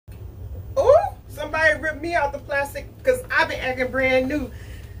rip me out the plastic because I've been acting brand new.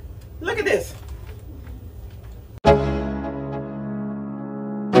 Look at this.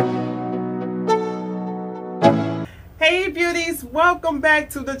 Hey beauties, welcome back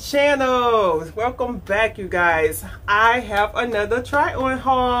to the channel. Welcome back, you guys. I have another try on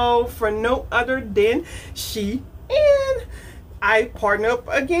haul for no other than SHEIN. I partner up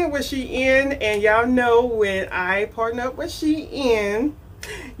again with SHEIN, and y'all know when I partner up with SHEIN,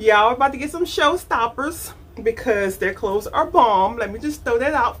 y'all about to get some showstoppers because their clothes are bomb. Let me just throw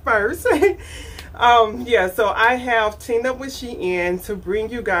that out first. Yeah, so I have teamed up with SHEIN to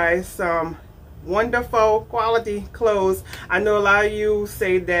bring you guys some wonderful quality clothes. I know a lot of you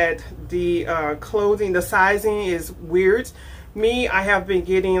say that the clothing, the sizing is weird. Me, I have been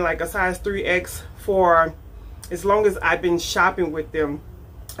getting like a size 3X for as long as I've been shopping with them.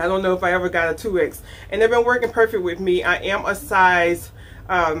 I don't know if I ever got a 2X, and they've been working perfect with me. I am a size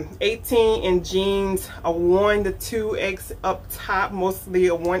 18 in jeans, a 1 to 2X up top, mostly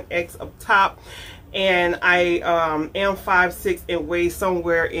a 1X up top, and I am 5'6" and weigh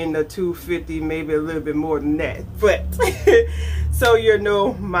somewhere in the 250, maybe a little bit more than that, but so you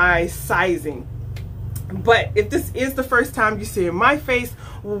know my sizing. But if this is the first time you see my face,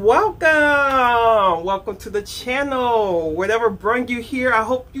 welcome to the channel. Whatever brought you here, I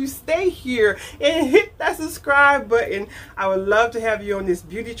hope you stay here and hit that subscribe button. I would love to have you on this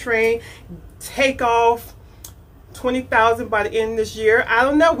beauty train. Take off 20,000 by the end of this year. I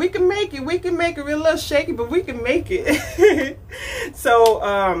don't know, we can make it. We're a little shaky, but we can make it.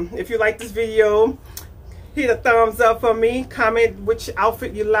 So if you like this video, hit a thumbs up for me, comment which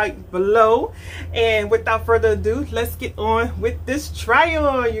outfit you like below, and without further ado, let's get on with this try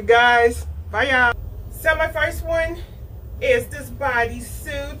on, you guys. Bye y'all. So my first one is this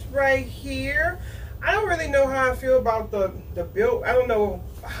bodysuit right here. I don't really know how I feel about the build. I don't know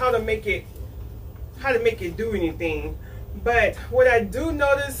how to make it do anything, but what I do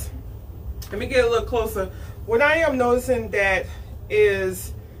notice, let me get a little closer. What I am noticing that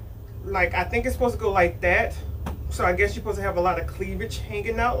is, like, I think it's supposed to go like that, so I guess you're supposed to have a lot of cleavage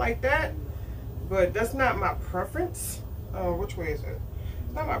hanging out like that, but that's not my preference. Which way is it?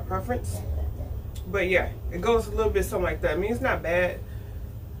 It's not my preference, but yeah, it goes a little bit something like that. I mean, it's not bad,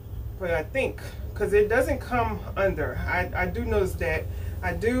 but I think because it doesn't come under, I do notice that.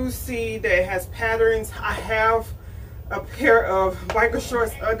 I do see that it has patterns. I have a pair of biker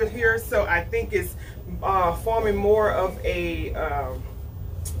shorts under here, so I think it's forming more of a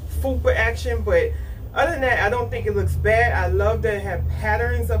fupa action, but other than that, I don't think it looks bad. I love that it have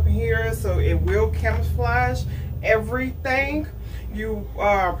patterns up here, so it will camouflage everything. You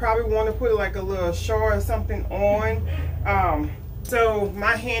probably want to put like a little shawl or something on. So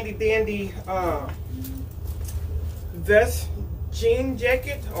my handy dandy vest jean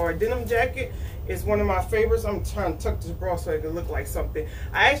jacket or denim jacket is one of my favorites. I'm trying to tuck this bra so it can look like something.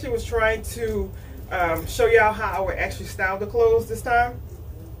 I actually was trying to show y'all how I would actually style the clothes this time.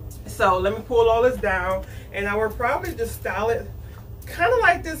 So let me pull all this down, and I would probably just style it kind of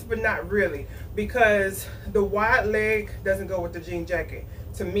like this, but not really, because the wide leg doesn't go with the jean jacket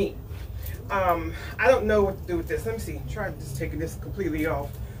to me. I don't know what to do with this. Let me see. Try just taking this completely off.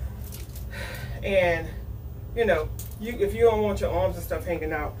 And you know, if you don't want your arms and stuff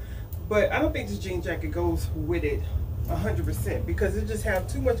hanging out, but I don't think this jean jacket goes with it 100% because it just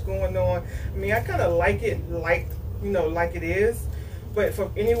have too much going on. I mean, I kind of like it, like, you know, like it is. But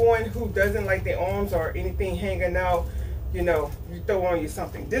for anyone who doesn't like their arms or anything hanging out, you know, you throw on you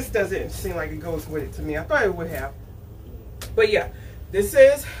something. This doesn't seem like it goes with it to me. I thought it would have. But yeah, this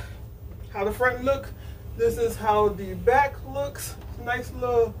is how the front look. This is how the back looks. Nice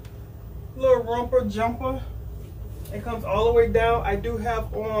little romper jumper. It comes all the way down. I do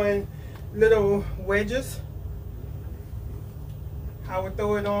have on little wedges. I would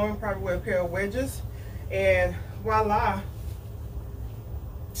throw it on probably with a pair of wedges. And voila.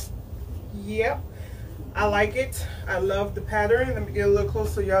 Yep, I like it. I love the pattern. Let me get a little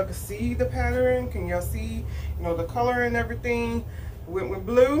closer so y'all can see the pattern. Can y'all see, you know, the color and everything? Went with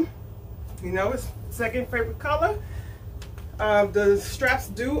blue. You know, it's second favorite color. The straps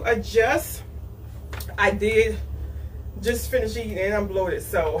do adjust. I did just finish eating and I'm bloated,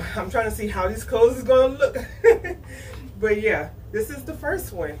 so I'm trying to see how these clothes is gonna look. But yeah, this is the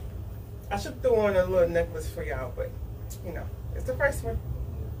first one. I should throw on a little necklace for y'all, but you know, it's the first one.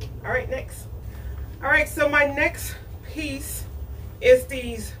 All right, next. All right, so my next piece is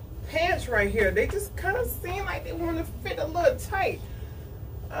these pants right here. They just kind of seem like they want to fit a little tight.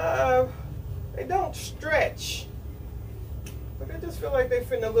 They don't stretch, but they just feel like they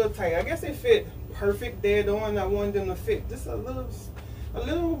fit a little tight. I guess they fit perfect dead on. I wanted them to fit just a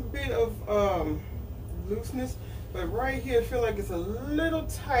little bit of looseness, but right here I feel like it's a little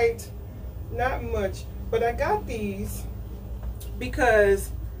tight, not much. But I got these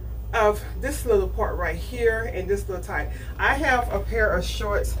because of this little part right here and this little tie. I have a pair of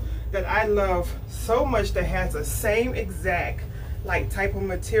shorts that I love so much that has the same exact like type of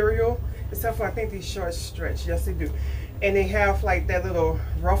material, except for I think these shorts stretch. Yes, they do. And they have like that little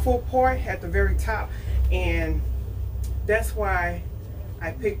ruffle part at the very top, and that's why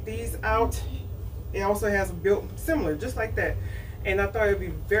I picked these out. It also has a built similar, just like that, and I thought it'd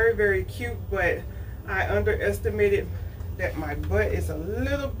be very, very cute, but I underestimated that my butt is a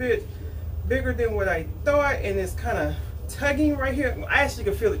little bit bigger than what I thought, and it's kind of tugging right here. I actually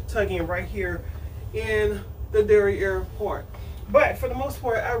can feel it tugging right here in the derriere part, but for the most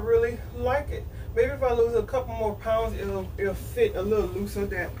part I really like it. Maybe if I lose a couple more pounds, it'll fit a little looser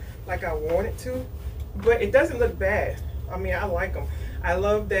than like I want it to, but it doesn't look bad. I mean, I like them. I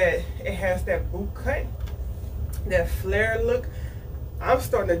love that it has that boot cut, that flare look. I'm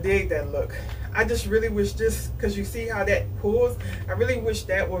starting to dig that look. I just really wish this, because you see how that pulls, I really wish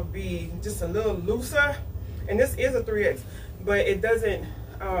that would be just a little looser. And this is a 3X, but it doesn't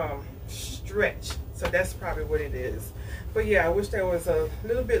stretch, so that's probably what it is. But yeah, I wish that was a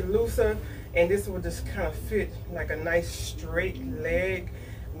little bit looser, and this would just kind of fit like a nice straight leg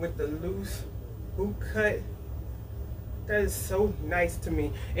with the loose boot cut. That is so nice to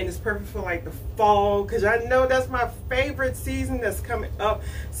me, and it's perfect for like the fall, because I know that's my favorite season that's coming up.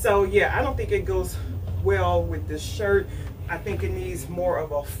 So yeah, I don't think it goes well with this shirt. I think it needs more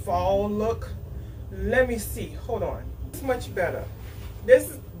of a fall look. Let me see, hold on. It's much better.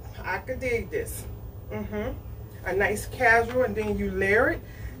 This, I could dig this. A nice casual, and then you layer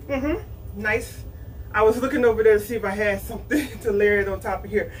it. Nice. I was looking over there to see if I had something to layer it on top of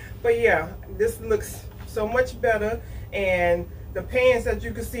here, but yeah, this looks so much better. And the pants, that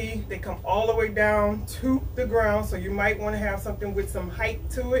you can see, they come all the way down to the ground, so you might want to have something with some height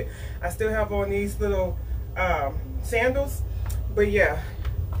to it. I still have on these little sandals, but yeah,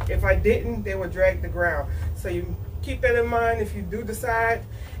 if I didn't, they would drag the ground. So you keep that in mind if you do decide.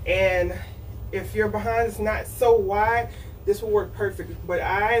 And if your behind is not so wide, this will work perfect. But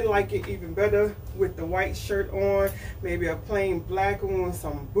I like it even better with the white shirt on, maybe a plain black one with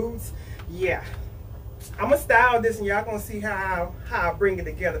some boots. Yeah, I'm gonna style this, and y'all gonna see how I bring it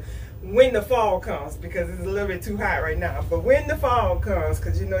together when the fall comes, because it's a little bit too hot right now. But when the fall comes,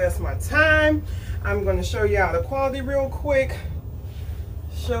 because you know that's my time, I'm gonna show y'all the quality real quick.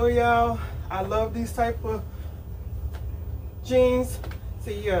 Show y'all, I love these type of jeans.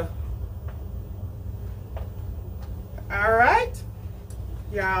 See ya. All right,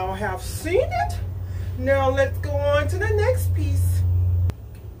 y'all have seen it. Now let's go on to the next piece.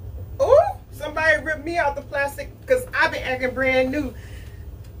 Oh, somebody ripped me out the plastic because I've been acting brand new.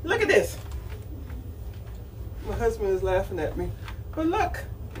 Look at this. My husband is laughing at me, but look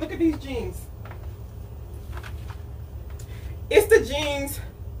at these jeans. It's the jeans,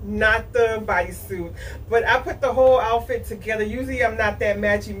 not the bodysuit, but I put the whole outfit together. Usually I'm not that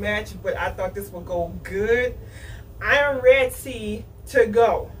matchy-match, but I thought this would go good. I am ready to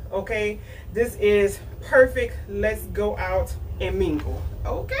go, okay? This is perfect. Let's go out and mingle,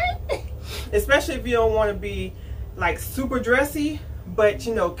 okay? Especially if you don't want to be like super dressy, but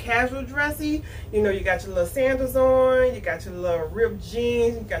you know, casual dressy. You know, you got your little sandals on, you got your little ripped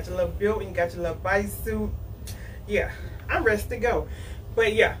jeans, you got your little belt, and you got your little bodysuit. Yeah, I'm ready to go.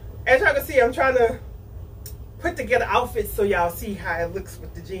 But yeah, as y'all can see, I'm trying to put together outfits so y'all see how it looks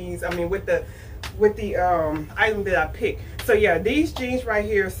with the jeans. I mean, with the item that I picked. So yeah, these jeans right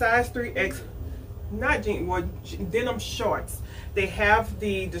here, size 3X, not jean, well, denim shorts. They have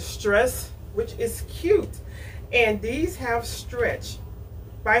the distress, which is cute, and these have stretch.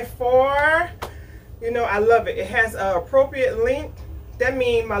 By far, you know, I love it. It has an appropriate length. That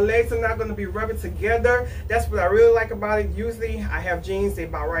means my legs are not going to be rubbing together. That's what I really like about it. Usually I have jeans, they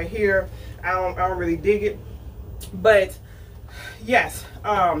about right here. I don't really dig it, but yes,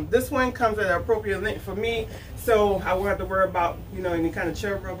 this one comes at an appropriate length for me, so I won't have to worry about, you know, any kind of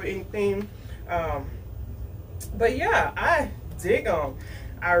chair rub or anything. But yeah, I dig them.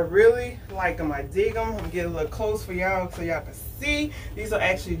 I really like them. I dig them. I'm gonna get a little close for y'all so y'all can see. These are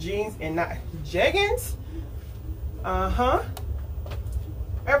actually jeans and not jeggings.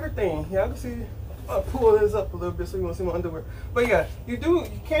 Everything. Y'all can see. I'll pull this up a little bit so you want to see my underwear. But yeah, you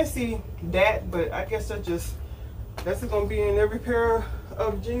can't see that, but I guess that's gonna be in every pair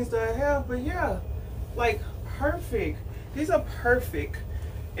of jeans that I have. But yeah, like perfect. These are perfect.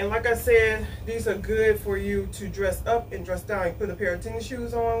 And like I said, these are good for you to dress up and dress down. You put a pair of tennis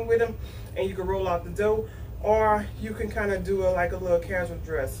shoes on with them, and you can roll out the door, or you can kind of do like a little casual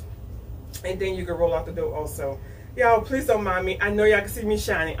dress. and then you can roll out the door also. Y'all, please don't mind me. I know y'all can see me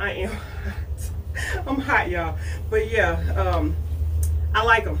shining. I am hot. I'm hot, y'all. But yeah, I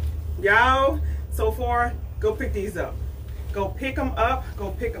like them. Y'all, so far, go pick these up. Go pick them up.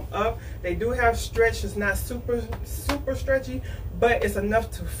 Go pick them up. They do have stretch. It's not super stretchy, but it's enough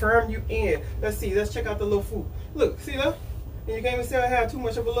to firm you in. Let's see. Let's check out the little foot. Look, see that? And you can't even say I have too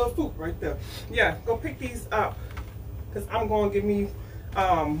much of a little foot right there. Yeah, go pick these up, because I'm going to give me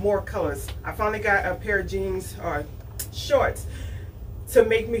more colors. I finally got a pair of jeans or shorts to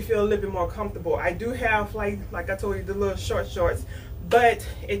make me feel a little bit more comfortable. I do have, like I told you, the little short shorts, but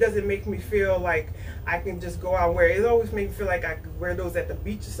it doesn't make me feel like I can just go out and wear it. It always makes me feel like I could wear those at the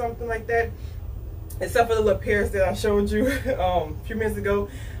beach or something like that, except for the little pairs that I showed you a few minutes ago.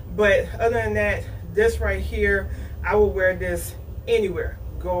 But other than that, this right here, I will wear this anywhere.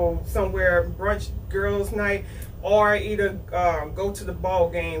 Go somewhere, brunch, girls night, or either go to the ball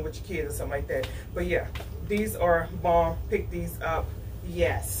game with your kids or something like that. But yeah, these are bomb. Pick these up.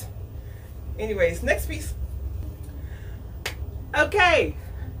 Yes. Anyways, next piece. Okay,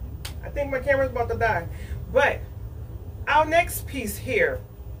 I think my camera's about to die, but our next piece here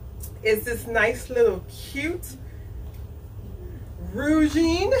is this nice little cute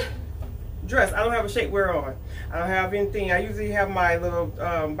rouging dress. I don't have a shapewear on. I don't have anything. I usually have my little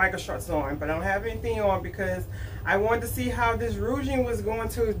biker shorts on, but I don't have anything on because I wanted to see how this rouging was going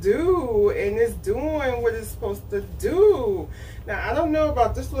to do, and it's doing what it's supposed to do. Now, I don't know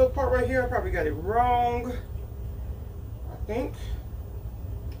about this little part right here. I probably got it wrong, I think.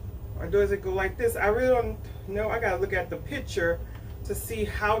 Or does it go like this? I really don't know. I gotta look at the picture to see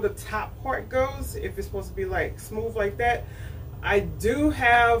how the top part goes, if it's supposed to be like smooth like that. I do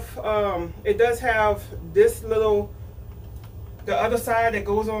have, it does have this little, the other side that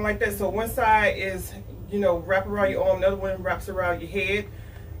goes on like that. So one side is, you know, wrap around your arm, the other one wraps around your head.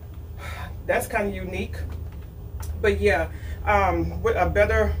 That's kind of unique. But yeah, with a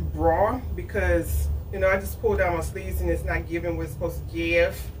better bra, because, you know, I just pulled down my sleeves and it's not giving what it's supposed to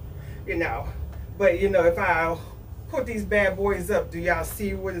give, you know. But, you know, if I put these bad boys up, do y'all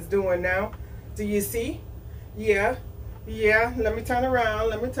see what it's doing now? Do you see? Yeah. Yeah, let me turn around.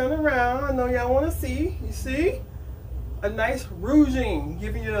 Let me turn around. I know y'all want to see. You see? A nice rouging,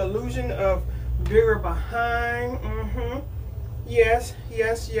 giving you the illusion of bigger behind. Yes,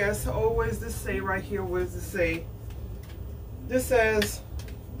 yes, yes. Always this say right here. What does it say? This says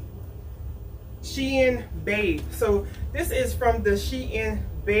SHEIN Babe. So this is from the SHEIN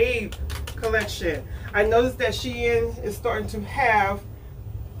Babe collection. I noticed that SHEIN is starting to have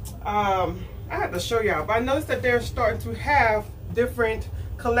I have to show y'all, but I noticed that they're starting to have different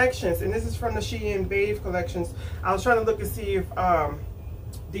collections, and this is from the SHEIN Babe collections. I was trying to look and see if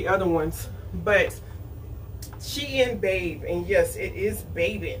the other ones, but SHEIN Babe, and yes, it is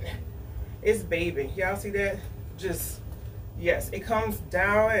babing. It's babing. Y'all see that? Just, yes, it comes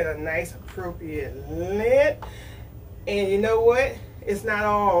down at a nice appropriate length, and you know what? It's not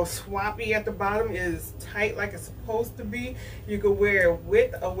all swappy at the bottom. It is tight like it's supposed to be. You can wear it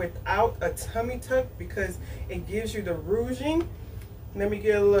with or without a tummy tuck because it gives you the rouging. Let me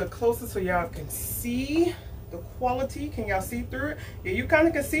get a little closer so y'all can see the quality. Can y'all see through it? Yeah, you kind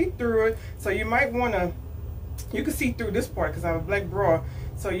of can see through it. So you might want to, you can see through this part because I have a black bra.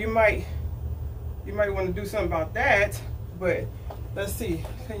 So you might want to do something about that. But let's see.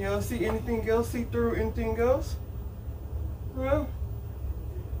 Can y'all see anything else? See through anything else? Well,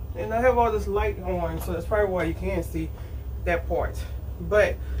 and I have all this light on, so that's probably why you can't see that part.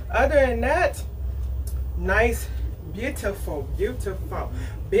 But other than that, nice, beautiful, beautiful,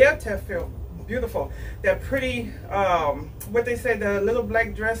 beautiful, beautiful. That pretty, what they said, the little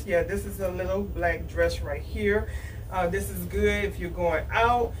black dress. Yeah, this is a little black dress right here. This is good if you're going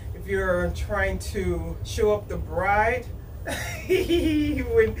out, if you're trying to show up the bride.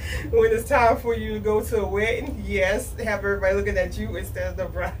 when it's time for you to go to a wedding, yes, have everybody looking at you instead of the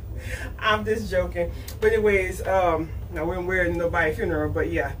bride. I'm just joking, but anyways, I wouldn't wear it nobody's funeral, but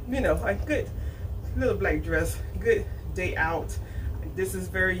yeah, you know, a good little black dress, good day out. This is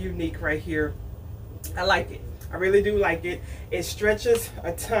very unique right here. I like it. I really do like it. It stretches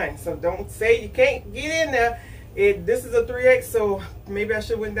a ton, so don't say you can't get in there. This is a 3X, so maybe I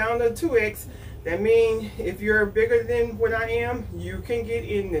should went down to 2X. That means if you're bigger than what I am, you can get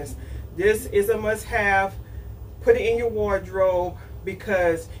in this. This is a must-have. Put it in your wardrobe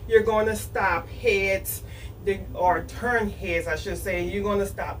because you're going to stop heads, or turn heads, I should say. You're going to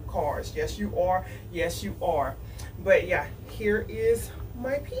stop cars. Yes, you are. Yes, you are. But yeah, here is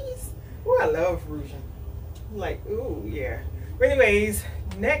my piece. Oh, I love rouging. Like, ooh, yeah. But anyways,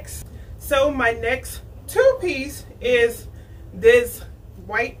 next. So my next two piece is this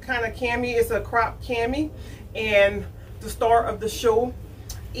white kind of cami. It's a crop cami, and the star of the show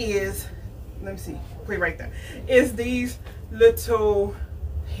is, let me see, put it right there, is these little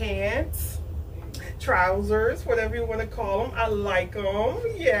pants, trousers, whatever you want to call them. I like them.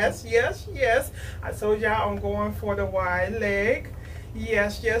 Yes, yes, yes. I told y'all I'm going for the wide leg.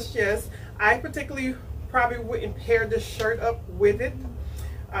 Yes, yes, yes. I particularly probably wouldn't pair this shirt up with it.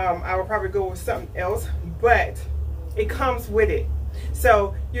 I would probably go with something else, but it comes with it,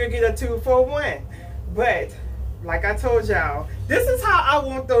 so you'll get a 2 for 1. But like I told y'all, this is how I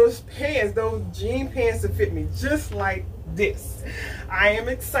want those pants, those jean pants, to fit me, just like this. I am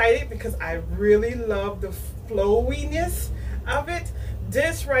excited because I really love the flowiness of it.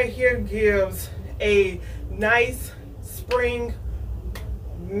 This right here gives a nice spring,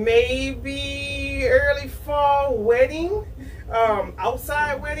 maybe early fall wedding,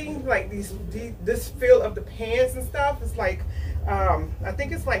 outside wedding, like this feel of the pants and stuff. It's like I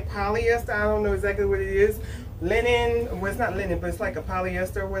think it's like polyester. I don't know exactly what it is. Linen, well, it's not linen, but it's like a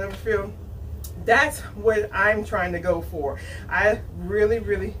polyester or whatever feel. That's what I'm trying to go for. I really,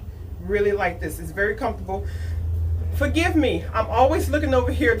 really, really like this. It's very comfortable. Forgive me, I'm always looking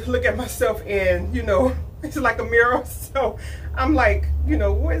over here to look at myself, and you know, it's like a mirror, so I'm like, you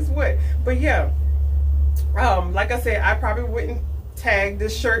know, what is what? But yeah, like I said, I probably wouldn't tag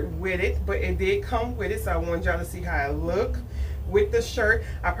this shirt with it, but it did come with it, so I wanted y'all to see how I look with the shirt.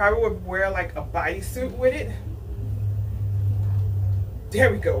 I probably would wear like a bodysuit with it. There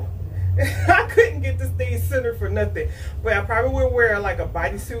we go. I couldn't get this thing centered for nothing, but I probably would wear like a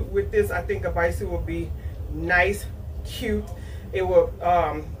bodysuit with this. I think a bodysuit would be nice, cute. It will,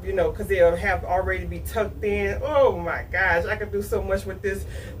 you know, because they'll have already be tucked in. Oh my gosh, I could do so much with this.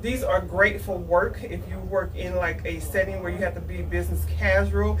 These are great for work. If you work in like a setting where you have to be business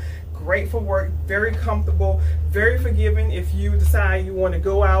casual, great for work, very comfortable, very forgiving if you decide you want to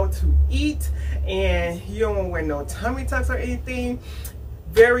go out to eat and you don't want to wear no tummy tucks or anything.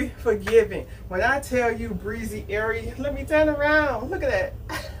 Very forgiving. When I tell you breezy, airy, let me turn around. Look at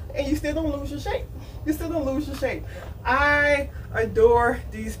that. And you still don't lose your shape. You still don't lose your shape. I adore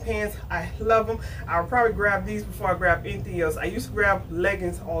these pants. I love them. I'll probably grab these before I grab anything else. I used to grab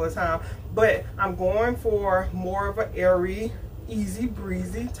leggings all the time, but I'm going for more of an airy, easy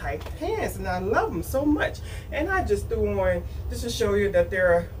breezy type pants, and I love them so much. And I just threw on, just to show you that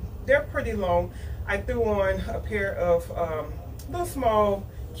they're pretty long, I threw on a pair of little small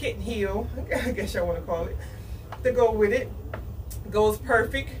kitten heel, I guess y'all want to call it, to go with it. Goes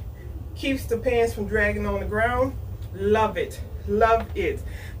perfect, keeps the pants from dragging on the ground. Love it, love it.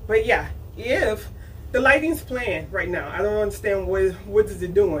 But yeah, if the lighting's playing right now, I don't understand what is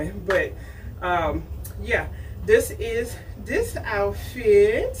it doing, but yeah, this is this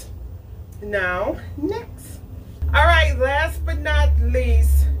outfit. Now next, all right, last but not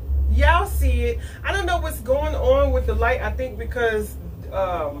least, y'all see it. I don't know what's going on with the light. I think because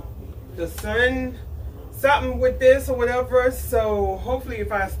the sun, something with this or whatever. So hopefully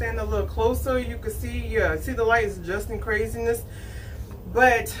if I stand a little closer, you can see, yeah, see the light is adjusting craziness.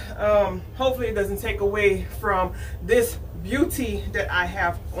 But hopefully it doesn't take away from this beauty that I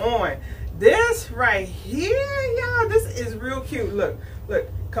have on. This right here, y'all, this is real cute. Look, look,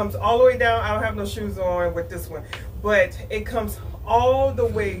 comes all the way down. I don't have no shoes on with this one, but it comes all the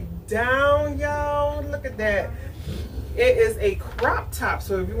way down, y'all. Look at that. It is a crop top,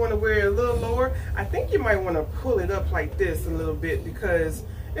 so if you want to wear it a little lower, I think you might want to pull it up like this a little bit, because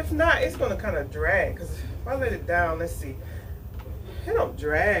if not, it's going to kind of drag. Because if I let it down, let's see, it don't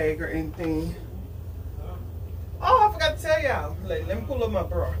drag or anything. Oh, I forgot to tell y'all. Let me pull up my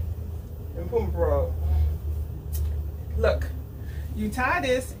bra. Let me pull my bra up. Look, you tie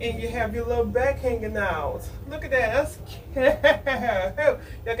this and you have your little back hanging out. Look at that. That's cute.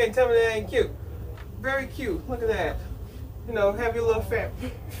 Y'all can't tell me that ain't cute. Very cute. Look at that. You know, have your little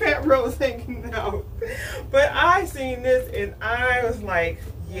fat rolls hanging out. But I seen this and I was like,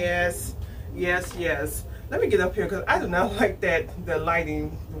 yes, yes, yes. Let me get up here because I do not like that, the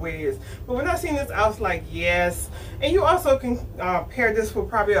lighting the way it is. But when I seen this, I was like, yes. And you also can pair this with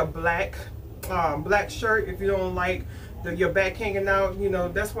probably a black shirt if you don't like your back hanging out. You know,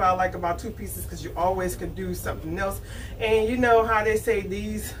 that's what I like about two pieces, because you always can do something else. And you know how they say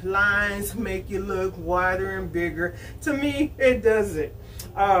these lines make you look wider and bigger. To me, it doesn't.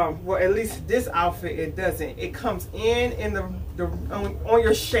 Well, at least this outfit, it doesn't. It comes in the on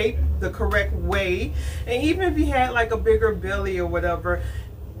your shape the correct way. And even if you had like a bigger belly or whatever,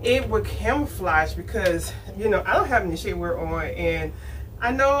 it would camouflage, because you know I don't have any shapewear on, and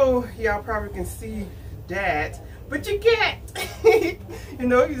I know y'all probably can see that, but you can't. You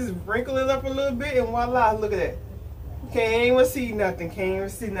know, you just wrinkle it up a little bit and voila, look at that. Can't even see nothing. Can't even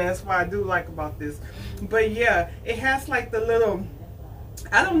see nothing. That's what I do like about this. But yeah, it has like the little,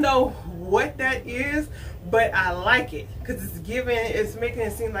 I don't know what that is, but I like it because it's making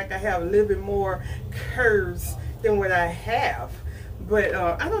it seem like I have a little bit more curves than what I have. But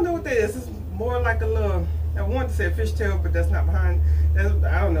I don't know what that is. It's more like a little, I wanted to say a fishtail, but that's not behind. I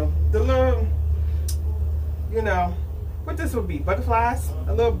don't know. The little, you know, what this would be, butterflies,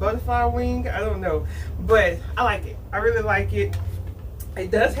 a little butterfly wing, I don't know, but I like it. I really like it. It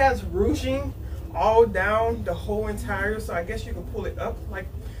does have ruching all down the whole entire, so I guess you can pull it up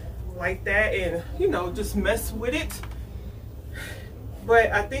like that and, you know, just mess with it.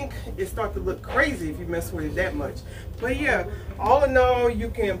 But I think it starts to look crazy if you mess with it that much. But yeah, all in all, you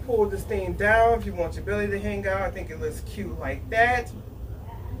can pull this thing down if you want your belly to hang out. I think it looks cute like that.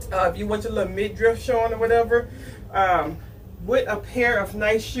 If you want your little midriff showing or whatever, with a pair of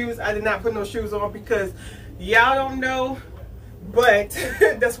nice shoes. I did not put no shoes on because y'all don't know, but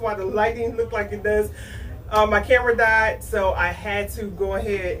that's why the lighting looked like it does. My camera died, so I had to go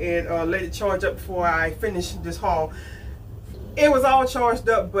ahead and let it charge up before I finished this haul. It was all charged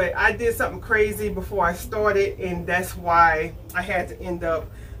up, but I did something crazy before I started, and that's why I had to end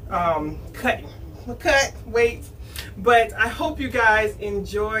up wait. But I hope you guys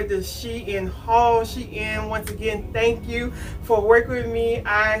enjoyed the SHEIN haul. SHEIN, once again, thank you for working with me.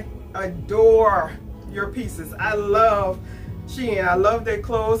 I adore your pieces. I love SHEIN. I love their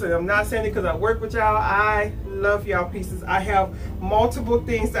clothes, and I'm not saying it because I work with y'all. I love y'all pieces. I have multiple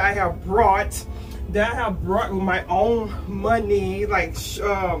things that I have brought with my own money, like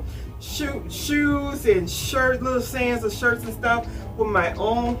shoes and shirts, little sands of shirts and stuff with my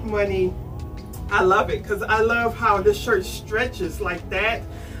own money. I love it because I love how this shirt stretches like that.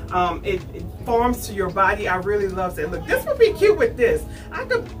 It forms to your body. I really love it. Look, this would be cute with this. I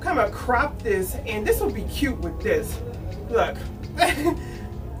could kind of crop this, and this would be cute with this. Look,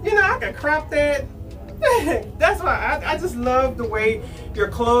 you know, I could crop that. That's why I just love the way your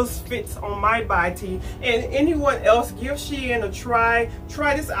clothes fits on my body. And anyone else, give SHEIN a try.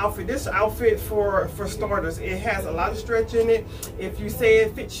 Try this outfit. This outfit for starters, it has a lot of stretch in it. If you say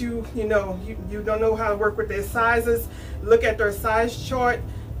it fits you, you know, you don't know how to work with their sizes, look at their size chart.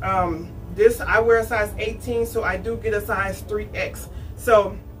 I wear a size 18, so I do get a size 3X.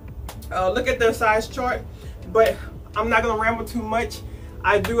 So look at their size chart. But I'm not gonna ramble too much.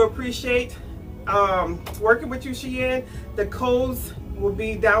 I do appreciate working with you, SHEIN. The codes will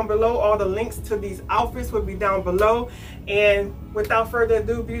be down below. All the links to these outfits will be down below. And without further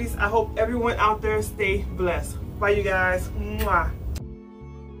ado, beauties, I hope everyone out there stay blessed. Bye, you guys. Mwah.